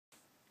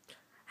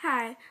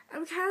Hi,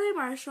 I'm Kylee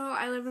Marshall.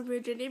 I live in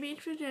Virginia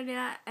Beach,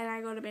 Virginia, and I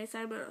go to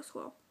Bayside Middle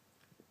School.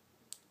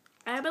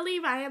 I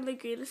believe I am the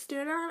greenest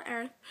student on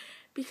earth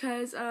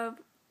because of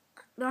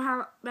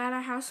no matter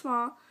how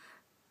small,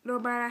 no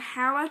matter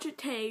how much it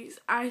takes,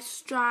 I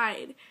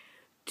strive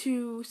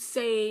to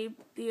save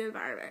the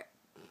environment.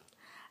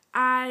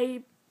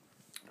 I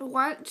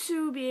want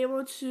to be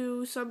able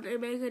to someday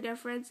make a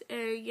difference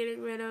in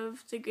getting rid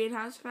of the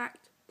greenhouse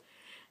effect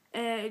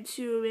and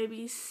to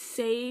maybe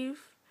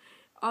save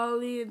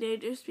all the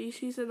endangered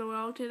species in the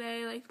world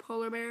today, like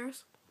polar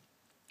bears,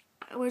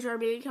 which are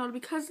being killed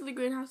because of the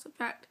greenhouse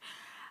effect.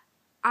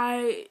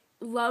 I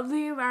love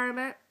the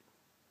environment.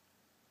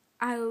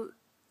 I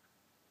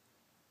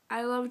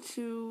love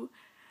to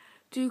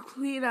do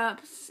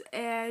cleanups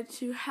and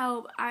to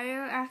help. I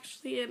am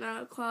actually in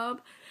a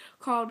club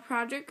called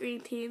Project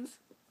Green Teens,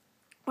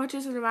 which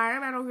is an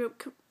environmental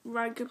group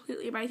run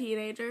completely by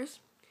teenagers.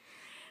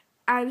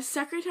 I'm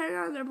secretary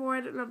on their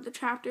board and of the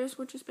chapters,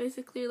 which is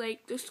basically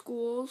like the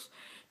school's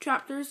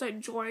chapters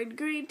that join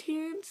Green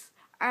Teens.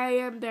 I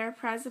am their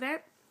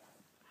president.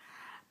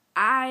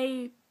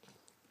 I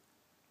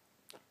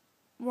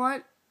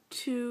want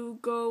to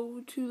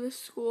go to the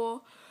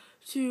school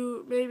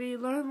to maybe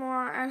learn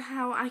more on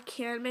how I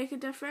can make a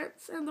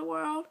difference in the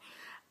world.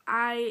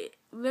 I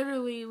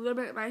literally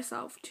limit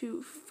myself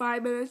to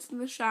 5 minutes in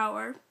the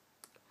shower.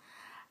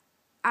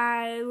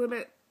 I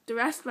limit the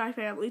rest of my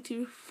family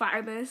to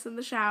 5 minutes in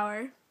the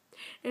shower.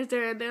 If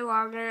they're in there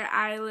longer,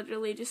 I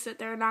literally just sit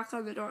there and knock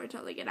on the door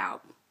until they get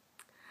out.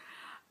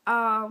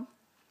 I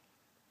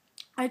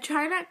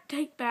try not to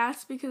take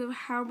baths because of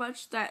how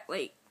much that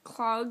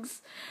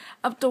clogs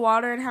up the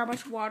water and how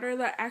much water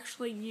that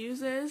actually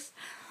uses.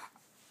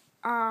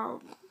 I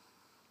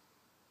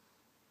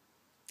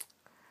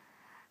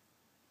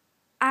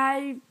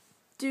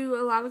do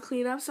a lot of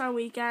cleanups on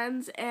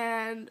weekends,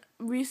 and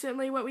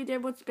recently what we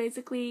did was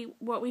basically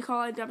what we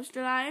call a dumpster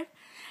dive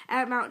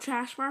at Mount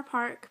Trashmore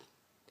Park,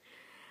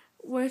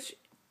 which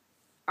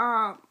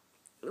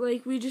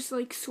we just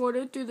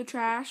sorted through the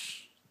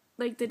trash,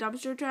 the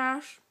dumpster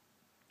trash,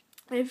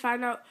 and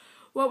found out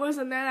what was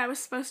in there that was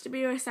supposed to be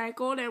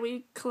recycled, and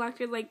we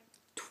collected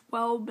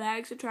 12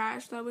 bags of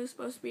trash that was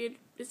supposed to be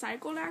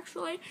recycled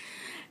actually.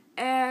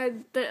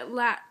 And the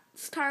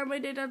last time we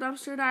did a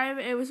dumpster dive,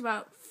 it was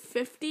about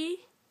 50.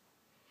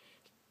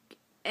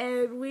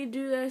 And we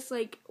do this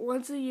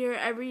once a year,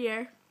 every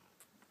year.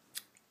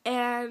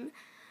 And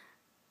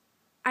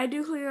I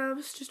do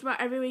cleanups just about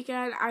every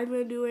weekend. I've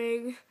been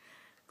doing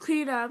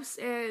cleanups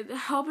and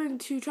helping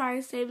to try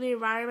and save the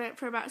environment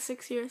for about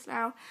 6 years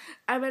now.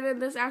 I've been in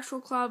this actual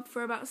club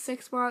for about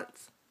 6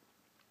 months.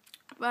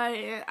 But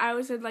I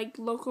was in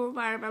local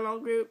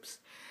environmental groups.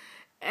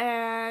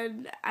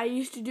 And I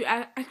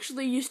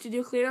actually used to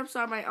do cleanups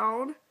on my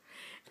own.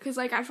 Because,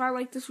 I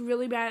found, this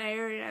really bad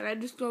area, and I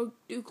just go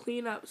do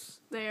cleanups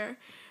there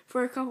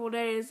for a couple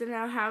days, and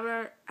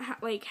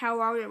how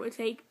long it would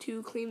take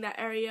to clean that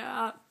area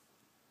up.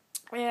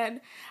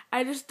 And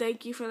I just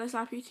thank you for this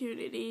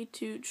opportunity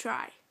to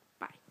try.